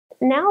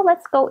now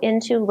let's go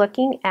into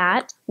looking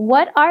at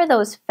what are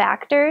those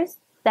factors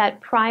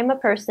that prime a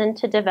person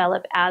to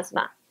develop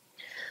asthma.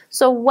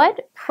 So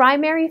what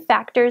primary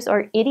factors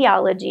or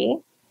etiology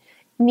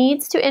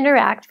needs to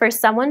interact for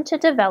someone to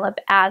develop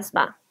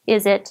asthma?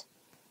 Is it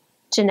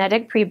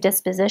genetic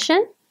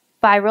predisposition,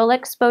 viral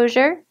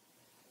exposure,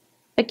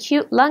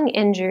 acute lung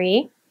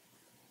injury,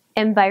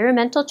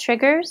 environmental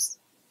triggers,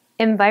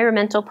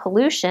 environmental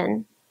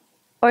pollution,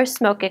 or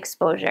smoke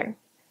exposure?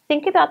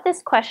 Think about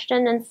this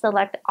question and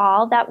select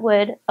all that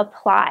would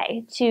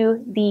apply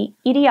to the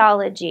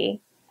etiology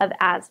of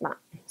asthma.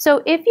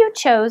 So if you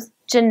chose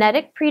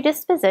genetic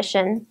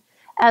predisposition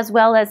as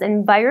well as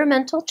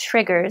environmental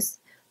triggers,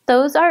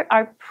 those are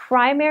our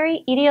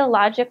primary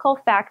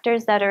etiological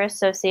factors that are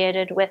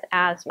associated with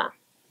asthma.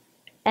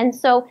 And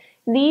so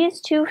these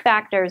two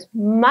factors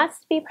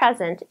must be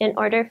present in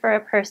order for a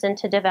person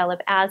to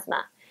develop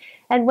asthma.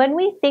 And when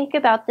we think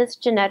about this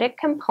genetic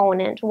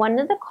component, one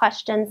of the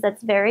questions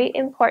that's very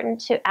important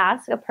to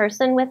ask a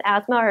person with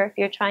asthma, or if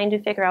you're trying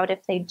to figure out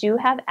if they do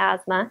have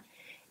asthma,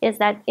 is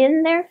that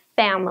in their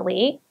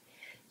family,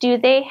 do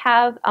they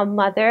have a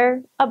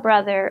mother, a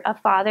brother, a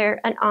father,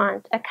 an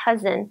aunt, a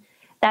cousin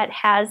that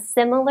has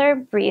similar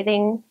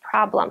breathing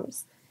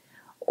problems?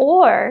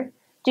 Or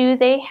do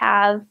they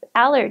have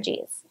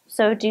allergies?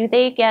 So do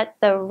they get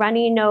the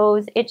runny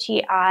nose,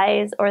 itchy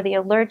eyes, or the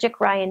allergic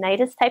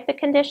rhinitis type of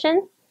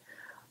condition?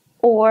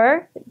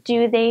 Or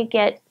do they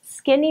get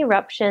skin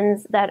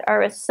eruptions that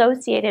are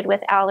associated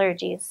with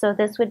allergies? So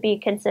this would be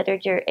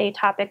considered your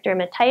atopic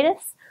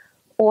dermatitis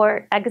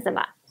or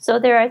eczema. So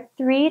there are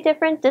three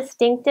different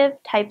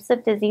distinctive types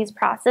of disease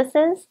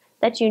processes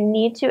that you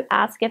need to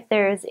ask if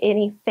there is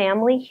any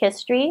family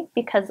history,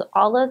 because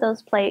all of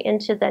those play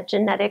into the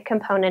genetic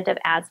component of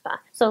asthma.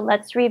 So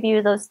let's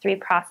review those three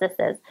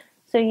processes.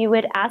 So you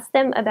would ask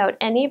them about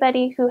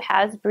anybody who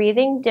has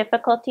breathing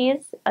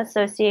difficulties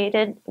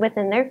associated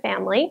within their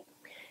family.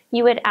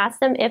 You would ask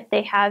them if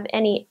they have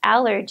any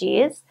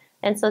allergies,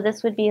 and so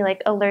this would be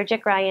like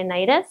allergic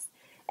rhinitis.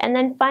 And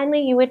then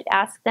finally, you would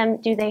ask them,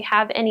 do they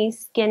have any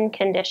skin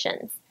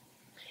conditions?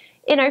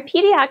 In our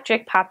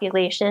pediatric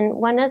population,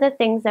 one of the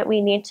things that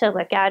we need to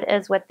look at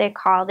is what they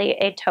call the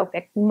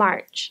atopic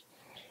march.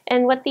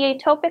 And what the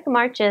atopic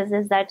march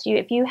is that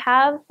if you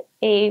have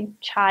a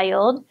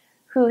child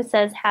who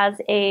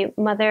has a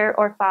mother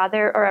or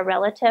father or a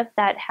relative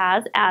that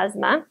has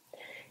asthma,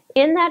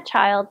 in that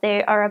child,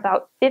 they are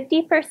about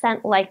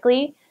 50%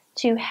 likely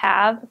to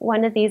have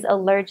one of these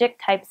allergic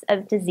types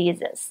of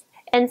diseases.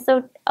 And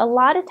so a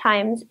lot of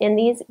times in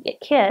these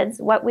kids,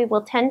 what we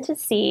will tend to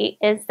see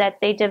is that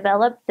they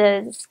develop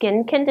the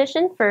skin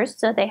condition first,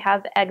 so they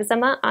have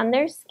eczema on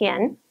their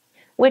skin,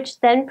 which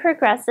then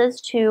progresses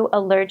to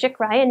allergic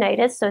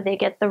rhinitis, so they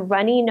get the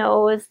runny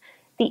nose,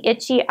 the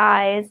itchy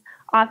eyes.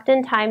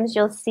 Oftentimes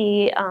you'll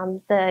see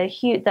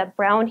the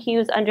brown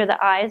hues under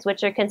the eyes,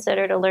 which are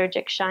considered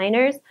allergic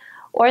shiners,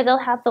 or they'll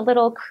have the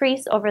little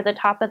crease over the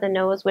top of the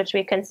nose, which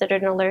we consider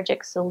an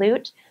allergic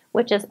salute,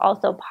 which is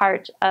also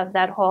part of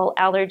that whole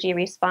allergy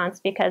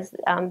response because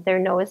their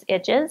nose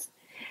itches.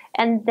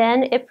 And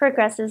then it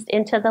progresses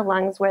into the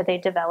lungs where they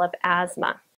develop asthma.